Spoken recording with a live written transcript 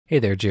Hey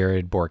there,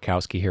 Jared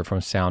Borkowski here from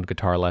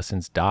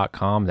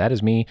soundguitarlessons.com. That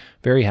is me.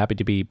 Very happy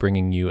to be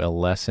bringing you a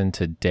lesson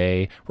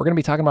today. We're going to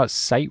be talking about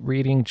sight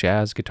reading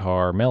jazz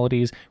guitar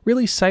melodies.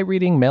 Really, sight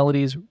reading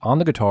melodies on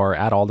the guitar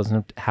at all.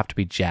 Doesn't have to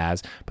be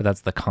jazz, but that's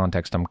the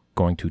context I'm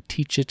going to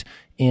teach it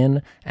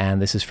in.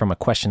 And this is from a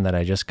question that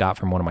I just got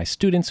from one of my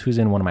students who's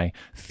in one of my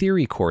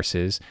theory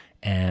courses.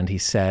 And he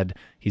said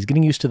he's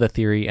getting used to the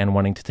theory and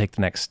wanting to take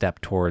the next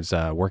step towards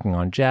working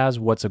on jazz.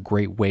 What's a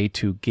great way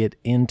to get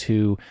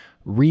into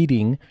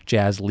reading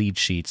jazz lead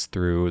sheets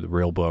through the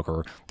real book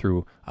or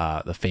through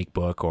the fake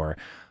book, or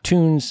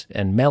tunes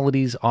and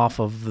melodies off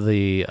of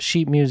the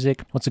sheet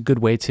music? What's a good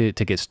way to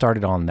get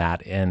started on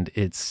that? And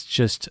it's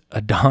just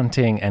a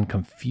daunting and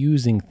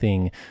confusing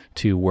thing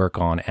to work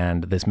on.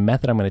 And this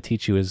method I'm going to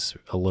teach you is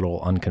a little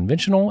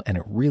unconventional, and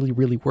it really,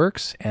 really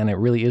works. And it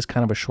really is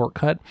kind of a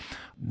shortcut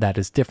that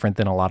is different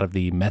than a lot of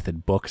the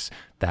method books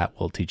that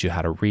will teach you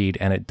how to read.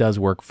 And it does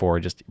work for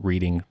just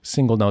reading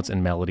single notes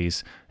and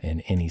melodies in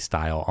any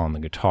style on the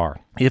guitar.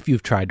 If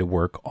you've tried to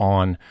work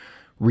on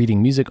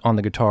reading music on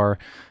the guitar,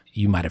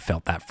 you might have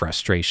felt that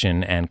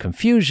frustration and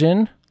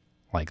confusion.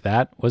 Like,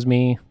 that was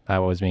me, that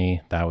was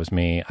me, that was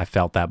me. I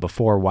felt that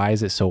before. Why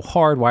is it so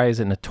hard? Why is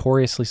it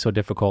notoriously so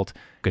difficult?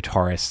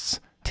 Guitarists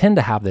tend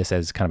to have this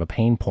as kind of a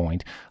pain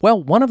point.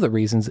 Well, one of the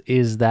reasons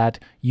is that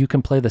you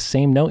can play the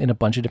same note in a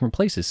bunch of different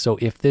places. So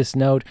if this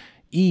note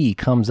E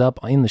comes up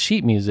in the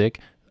sheet music,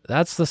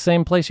 that's the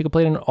same place. You can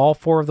play it in all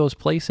four of those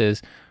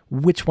places.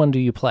 Which one do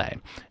you play?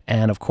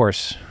 And of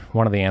course,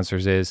 one of the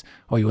answers is,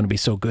 oh, you want to be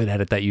so good at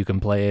it that you can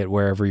play it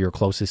wherever you're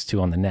closest to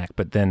on the neck.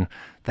 But then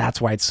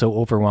that's why it's so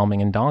overwhelming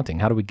and daunting.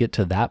 How do we get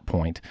to that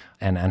point?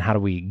 And how do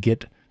we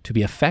get to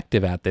be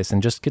effective at this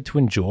and just get to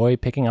enjoy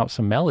picking out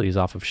some melodies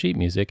off of sheet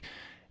music?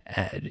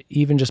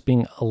 Even just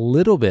being a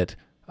little bit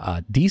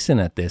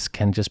decent at this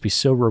can just be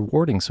so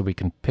rewarding. So we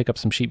can pick up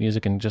some sheet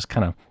music and just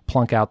kind of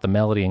plunk out the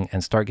melody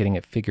and start getting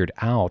it figured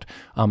out.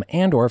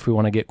 And or if we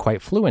want to get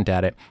quite fluent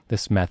at it,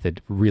 this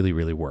method really,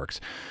 really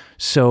works.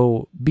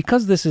 So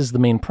because this is the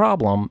main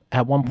problem,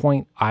 at one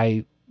point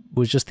I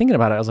was just thinking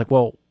about it. I was like,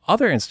 well,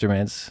 other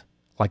instruments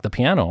like the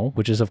piano,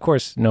 which is of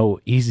course no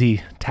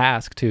easy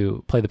task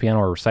to play the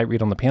piano or sight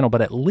read on the piano,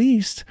 but at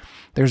least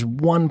there's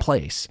one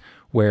place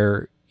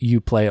where you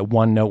play at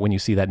one note when you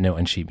see that note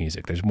in sheet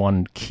music. There's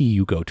one key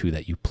you go to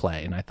that you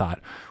play. And I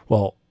thought,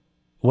 well,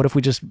 what if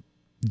we just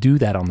do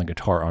that on the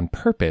guitar on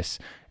purpose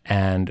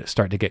and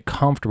start to get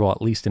comfortable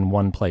at least in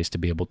one place to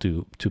be able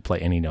to play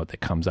any note that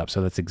comes up?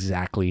 So that's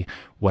exactly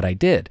what I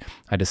did.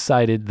 I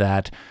decided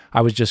that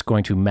I was just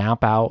going to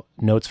map out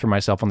notes for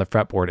myself on the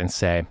fretboard and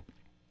say,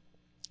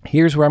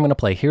 here's where I'm going to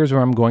play. Here's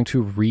where I'm going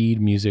to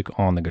read music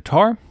on the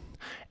guitar.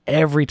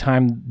 Every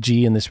time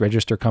G in this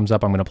register comes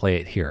up, I'm going to play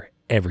it here.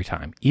 Every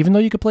time, even though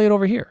you could play it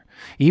over here,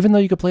 even though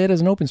you could play it as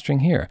an open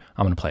string here,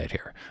 I'm going to play it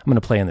here. I'm going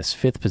to play in this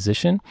fifth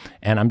position,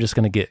 and I'm just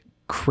going to get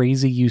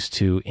crazy used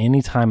to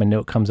anytime a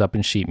note comes up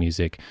in sheet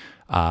music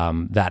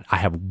that I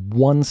have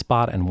one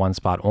spot and one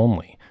spot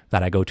only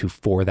that I go to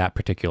for that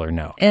particular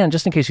note. And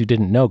just in case you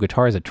didn't know,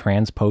 guitar is a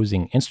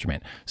transposing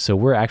instrument. So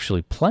we're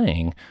actually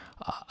playing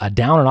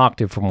down an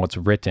octave from what's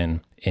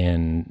written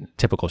in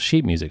typical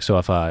sheet music. So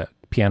if a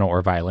piano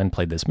or violin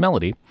played this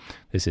melody,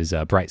 this is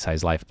Bright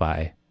Size Life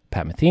by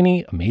Pat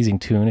Metheny, amazing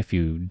tune. If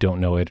you don't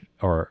know it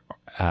or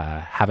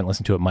haven't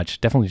listened to it much,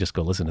 definitely just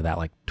go listen to that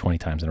like 20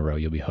 times in a row.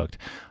 You'll be hooked.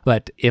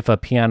 But if a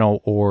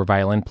piano or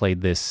violin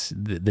played this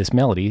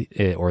melody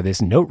or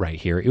this note right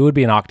here, it would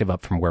be an octave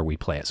up from where we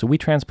play it. So we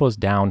transpose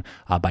down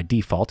by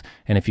default.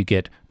 And if you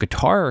get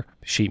guitar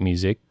sheet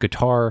music,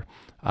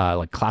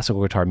 like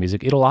classical guitar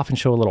music, it'll often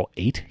show a little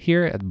 8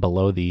 here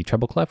below the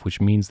treble clef,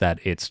 which means that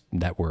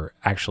we're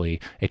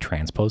actually a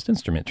transposed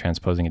instrument,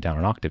 transposing it down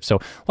an octave. So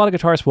a lot of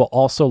guitarists will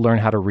also learn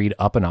how to read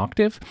up an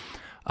octave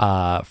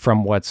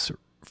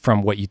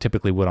from what you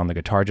typically would on the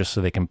guitar, just so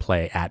they can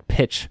play at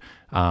pitch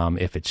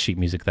if it's sheet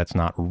music that's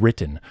not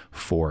written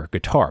for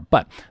guitar.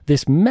 But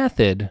this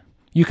method,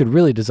 you could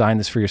really design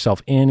this for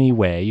yourself any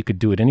way. You could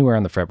do it anywhere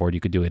on the fretboard. You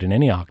could do it in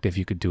any octave.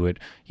 You could do it,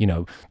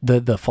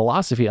 the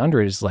philosophy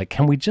under it is like,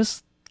 can we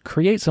just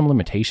create some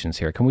limitations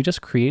here? Can we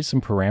just create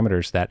some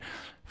parameters that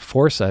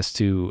force us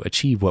to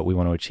achieve what we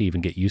want to achieve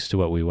and get used to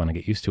what we want to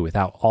get used to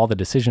without all the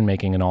decision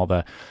making and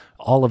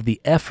all of the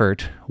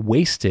effort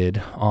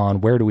wasted on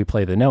where do we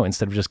play the note,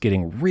 instead of just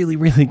getting really,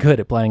 really good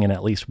at playing in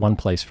at least one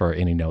place for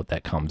any note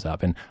that comes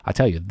up. And I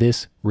tell you,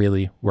 this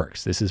really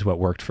works. This is what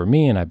worked for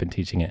me, and I've been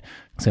teaching it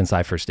since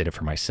I first did it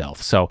for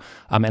myself. So,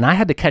 and I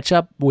had to catch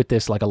up with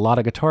this. Like a lot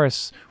of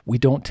guitarists, we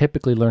don't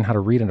typically learn how to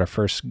read in our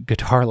first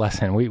guitar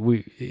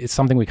lesson. It's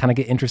something we kind of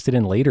get interested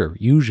in later,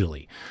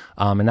 usually.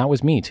 And that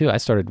was me too. I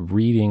started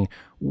reading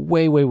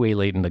way, way, way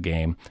late in the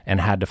game and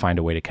had to find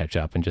a way to catch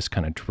up, and just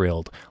kind of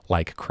drilled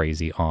like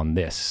crazy on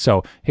this.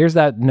 So here's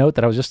that note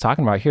that I was just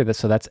talking about here.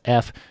 So that's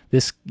F.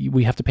 This,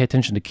 we have to pay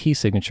attention to key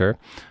signature.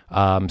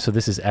 So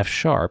this is F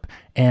sharp,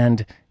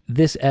 and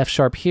this F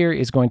sharp here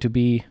is going to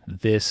be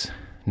this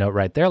note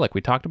right there, like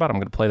we talked about. I'm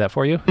going to play that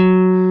for you.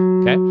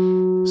 Okay,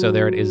 so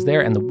there it is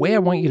there. And the way I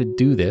want you to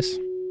do this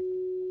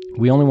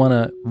we only want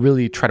to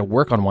really try to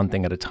work on one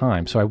thing at a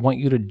time. So I want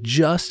you to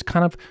just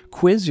kind of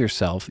quiz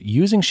yourself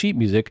using sheet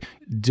music.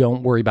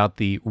 Don't worry about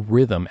the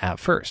rhythm at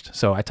first.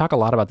 So I talk a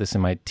lot about this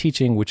in my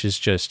teaching, which is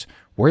just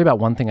worry about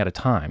one thing at a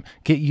time.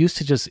 Get used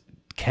to just,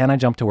 can I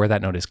jump to where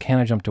that note is? Can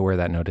I jump to where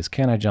that note is?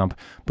 Can I jump?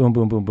 Boom,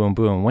 boom, boom, boom,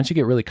 boom. Once you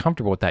get really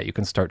comfortable with that, you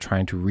can start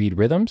trying to read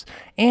rhythms,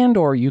 and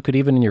or you could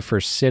even in your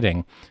first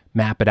sitting,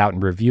 map it out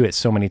and review it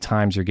so many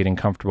times you're getting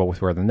comfortable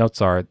with where the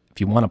notes are. If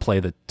you want to play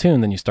the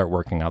tune, then you start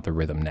working out the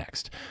rhythm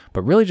next.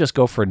 But really just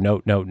go for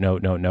note, note,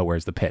 note, note, note.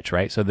 Where's the pitch,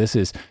 right? So this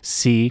is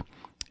C,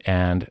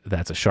 and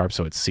that's a sharp,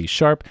 so it's C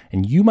sharp.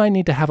 And you might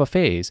need to have a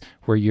phase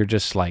where you're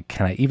just like,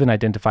 can I even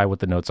identify what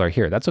the notes are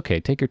here? That's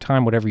okay. Take your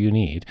time, whatever you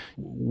need.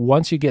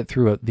 Once you get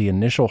through the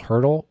initial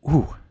hurdle,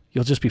 ooh,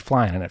 you'll just be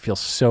flying, and it feels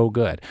so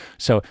good.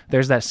 So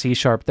there's that C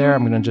sharp there.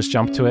 I'm going to just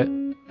jump to it.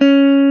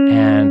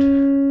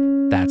 And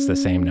that's the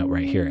same note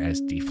right here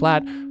as D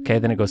flat. Okay,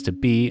 then it goes to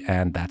B,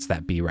 and that's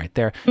that B right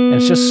there. And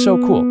it's just so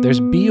cool. There's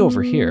B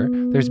over here.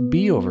 There's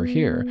B over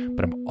here,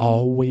 but I'm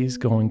always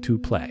going to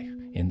play.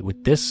 And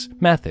with this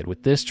method,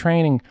 with this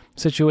training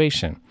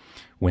situation,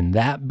 when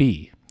that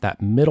B,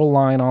 that middle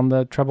line on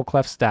the treble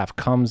clef staff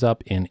comes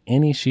up in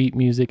any sheet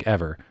music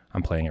ever,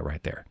 I'm playing it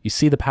right there. You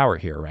see the power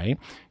here, right?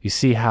 You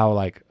see how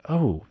like,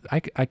 oh, I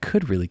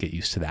could really get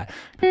used to that.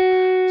 So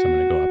I'm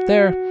going to go up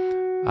there,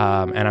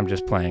 and I'm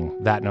just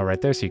playing that note right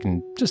there, so you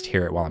can just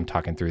hear it while I'm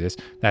talking through this.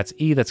 That's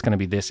E, that's going to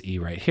be this E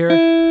right here.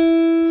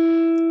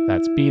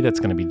 That's B, that's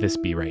going to be this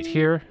B right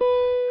here.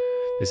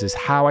 This is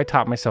how I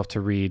taught myself to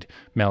read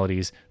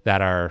melodies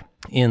that are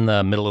in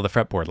the middle of the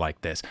fretboard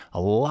like this.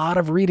 A lot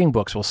of reading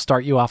books will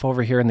start you off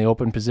over here in the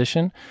open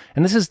position.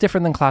 And this is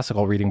different than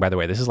classical reading, by the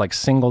way. This is like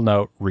single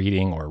note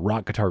reading or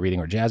rock guitar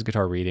reading or jazz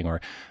guitar reading, or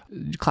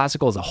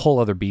classical is a whole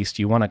other beast.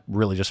 You want to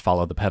really just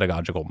follow the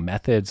pedagogical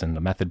methods and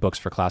the method books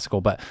for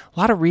classical. But a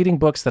lot of reading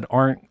books that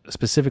aren't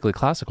specifically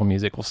classical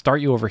music will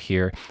start you over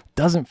here.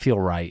 Doesn't feel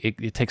right.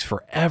 It takes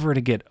forever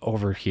to get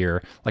over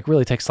here. Like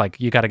really takes like,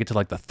 you got to get to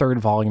like the third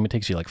volume. It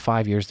takes you like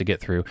 5 years to get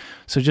through.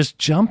 So just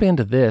jump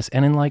into this,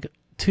 and in like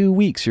 2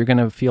 weeks, you're going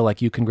to feel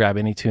like you can grab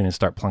any tune and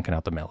start plunking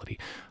out the melody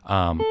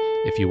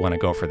if you want to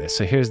go for this.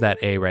 So here's that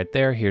A right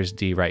there. Here's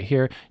D right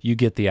here. You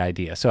get the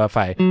idea. So if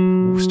I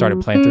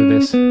started playing through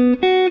this,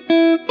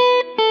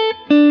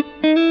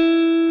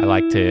 I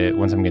like to,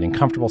 once I'm getting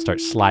comfortable, start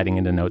sliding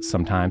into notes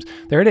sometimes.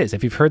 There it is.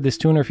 If you've heard this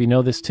tune, or if you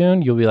know this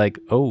tune, you'll be like,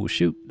 oh,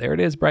 shoot, there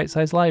it is, Bright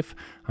Size Life.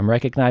 I'm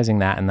recognizing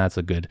that, and that's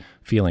a good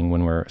feeling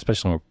when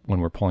especially when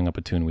we're pulling up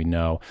a tune we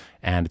know.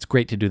 And it's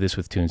great to do this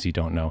with tunes you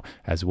don't know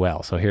as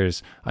well. So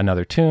here's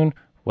another tune.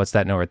 What's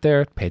that note right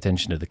there? Pay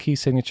attention to the key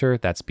signature.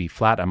 That's B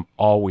flat. I'm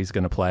always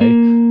going to play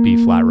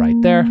B flat right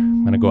there.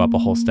 I'm going to go up a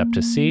whole step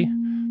to C.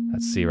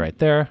 That's C right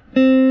there.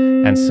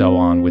 And so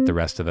on with the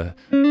rest of the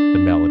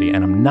melody.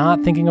 And I'm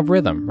not thinking of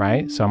rhythm,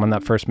 right? So I'm on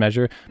that first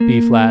measure,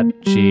 B flat,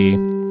 G,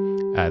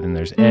 then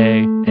there's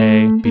A,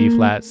 B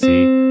flat, C,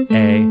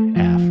 A,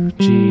 F,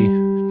 G,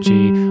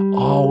 G,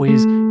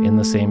 always in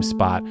the same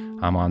spot.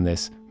 I'm on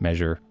this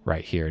measure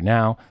right here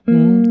now.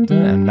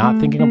 I'm not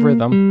thinking of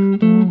rhythm.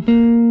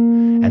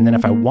 And then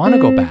if I want to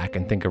go back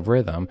and think of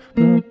rhythm,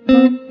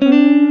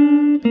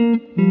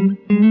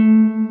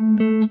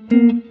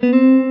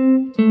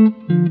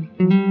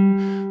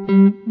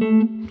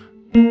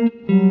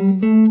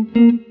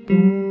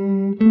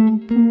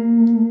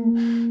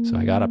 so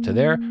I got up to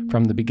there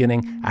from the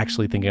beginning,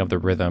 actually thinking of the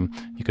rhythm.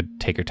 You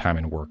could take your time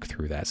and work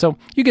through that. So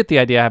you get the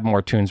idea. I have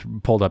more tunes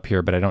pulled up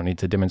here, but I don't need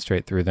to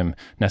demonstrate through them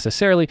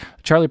necessarily.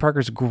 Charlie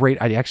Parker's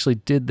great. I actually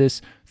did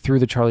this through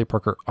the Charlie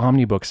Parker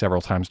Omnibook several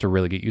times to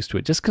really get used to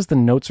it, just because the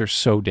notes are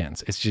so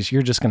dense. It's just,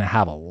 you're just going to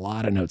have a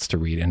lot of notes to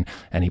read,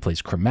 and he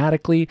plays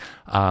chromatically,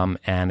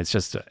 and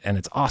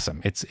it's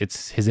awesome.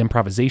 It's his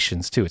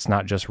improvisations too. It's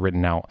not just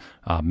written out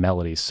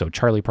melodies. So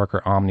Charlie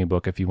Parker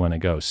Omnibook, if you want to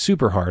go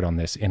super hard on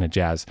this in a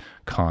jazz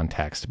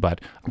context.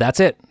 But that's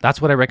it.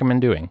 That's what I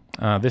recommend doing.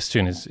 This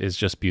tune is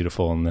just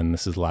beautiful, and then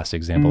this is the last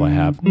example I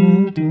have.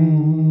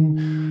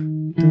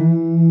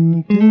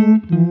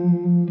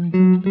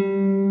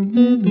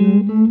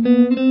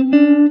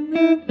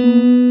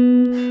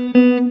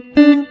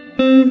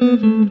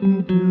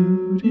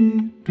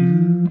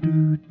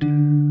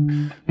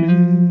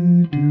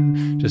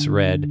 Just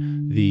read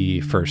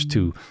the first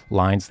two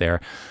lines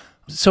there.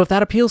 So if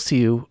that appeals to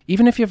you,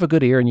 even if you have a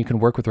good ear and you can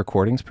work with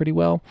recordings pretty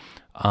well,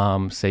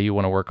 say you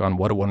want to work on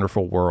What a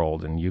Wonderful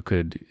World and you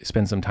could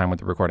spend some time with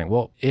the recording.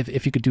 Well,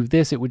 if you could do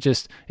this, it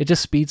just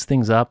speeds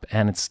things up,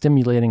 and it's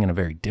stimulating in a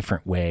very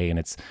different way, and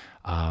it's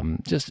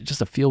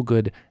just a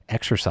feel-good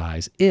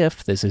exercise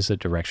if this is a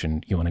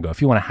direction you want to go.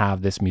 If you want to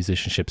have this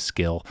musicianship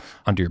skill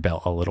under your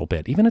belt a little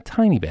bit, even a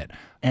tiny bit.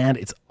 And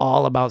it's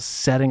all about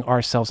setting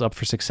ourselves up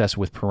for success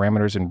with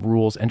parameters and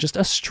rules and just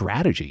a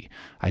strategy.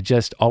 I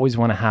just always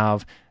want to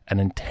have an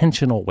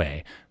intentional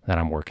way that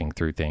I'm working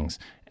through things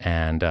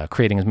and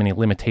creating as many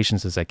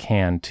limitations as I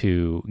can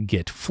to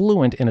get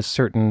fluent in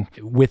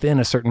within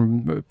a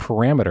certain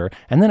parameter,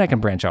 and then I can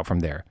branch out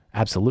from there.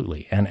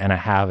 Absolutely. And I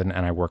have, and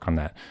I work on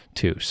that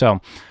too.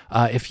 So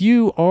if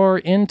you are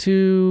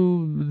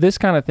into this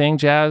kind of thing,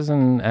 jazz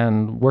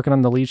and working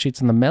on the lead sheets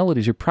and the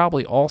melodies, you're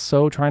probably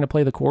also trying to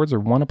play the chords or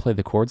want to play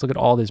the chords. Look at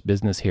all this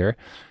business here.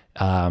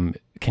 Can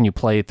you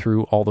play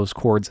through all those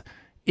chords?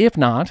 If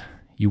not,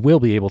 you will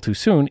be able to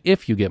soon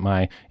if you get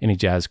my Any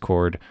Jazz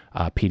Chord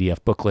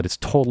PDF booklet. It's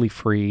totally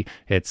free.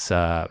 It's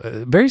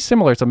very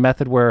similar. It's a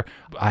method where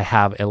I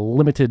have a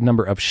limited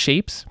number of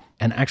shapes,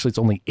 and actually it's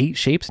only 8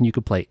 shapes, and you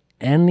could play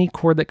any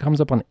chord that comes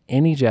up on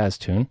any jazz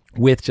tune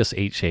with just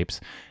 8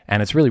 shapes.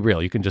 And it's really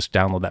real. You can just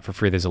download that for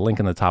free. There's a link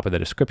in the top of the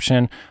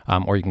description,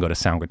 or you can go to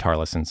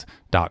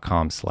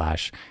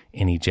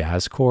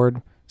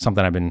soundguitarlessons.com/anyjazzchord.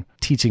 Something I've been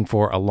teaching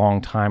for a long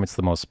time. It's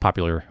the most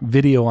popular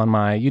video on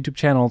my YouTube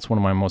channel. It's one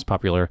of my most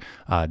popular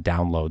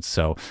downloads.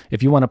 So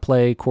if you want to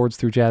play chords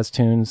through jazz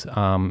tunes,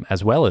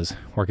 as well as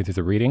working through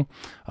the reading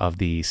of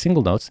the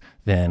single notes,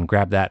 then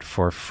grab that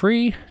for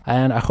free.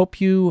 And I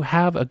hope you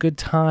have a good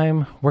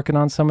time working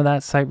on some of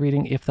that sight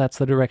reading if that's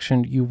the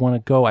direction you want to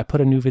go. I put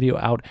a new video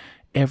out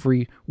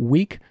every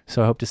week,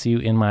 so I hope to see you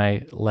in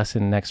my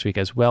lesson next week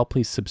as well.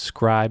 Please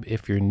subscribe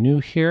if you're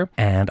new here,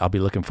 and I'll be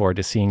looking forward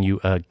to seeing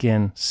you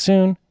again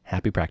soon.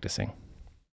 Happy practicing.